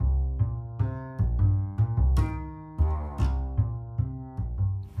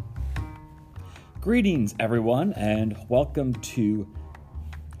Greetings, everyone, and welcome to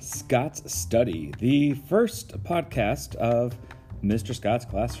Scott's Study, the first podcast of Mr. Scott's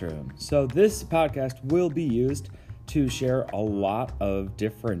Classroom. So this podcast will be used to share a lot of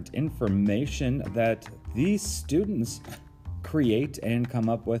different information that these students create and come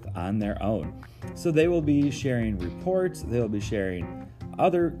up with on their own. So they will be sharing reports, they'll be sharing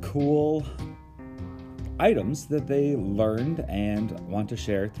other cool items that they learned and want to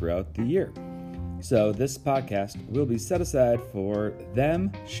share throughout the year. So this podcast will be set aside for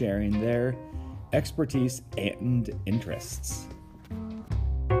them sharing their expertise and interests.